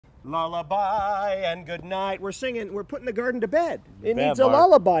Lullaby and good night. We're singing, we're putting the garden to bed. It bed, needs a Mark.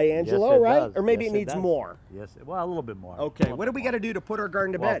 lullaby, Angelo, Yes, it right? does. Or maybe Yes, it needs does. more. Yes, well, a little bit more. Okay, what do we got to do to put our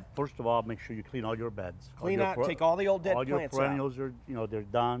garden to bed? First of all, make sure you clean all your beds. Clean out, take all the old dead all your plants perennials are, they're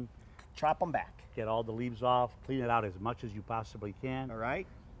done. Chop them back. Get all the leaves off. Clean it out as much as you possibly can. All right.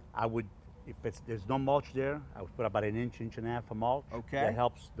 I would, if there's no mulch there, I would put about an inch and a half of mulch. Okay. That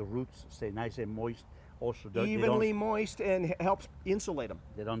helps the roots stay nice and moist. Also, Evenly moist and helps insulate them.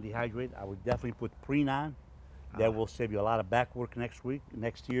 They don't dehydrate. I would definitely put preen on. That will save you a lot of back work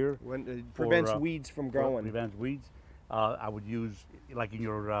next year. When it prevents weeds from growing. Prevents weeds. I would use, like in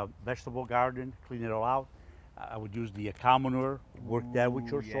your vegetable garden, clean it all out. I would use the cow manure, work that with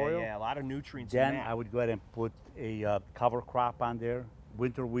your soil. Yeah, a lot of nutrients Then in that. I would go ahead and put a cover crop on there,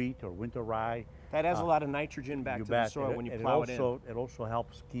 winter wheat or winter rye. That has a lot of nitrogen back to the soil when you plow it in. It also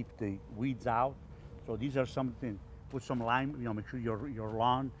helps keep the weeds out. So these are something, put some lime, make sure your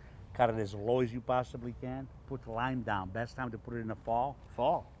lawn, cut it as low as you possibly can. Put the lime down. Best time to put it in the fall.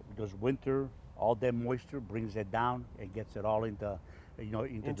 Fall. Because winter, all that moisture brings it down and gets it all into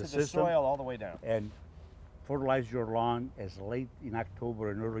the system. Soil all the way down. And fertilize your lawn as late in October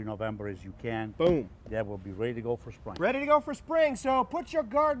and early November as you can. Boom. That will be ready to go for spring. Ready to go for spring. So put your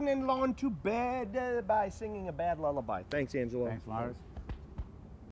garden and lawn to bed by singing a bad lullaby. Thanks, Angelo. Thanks, Lars.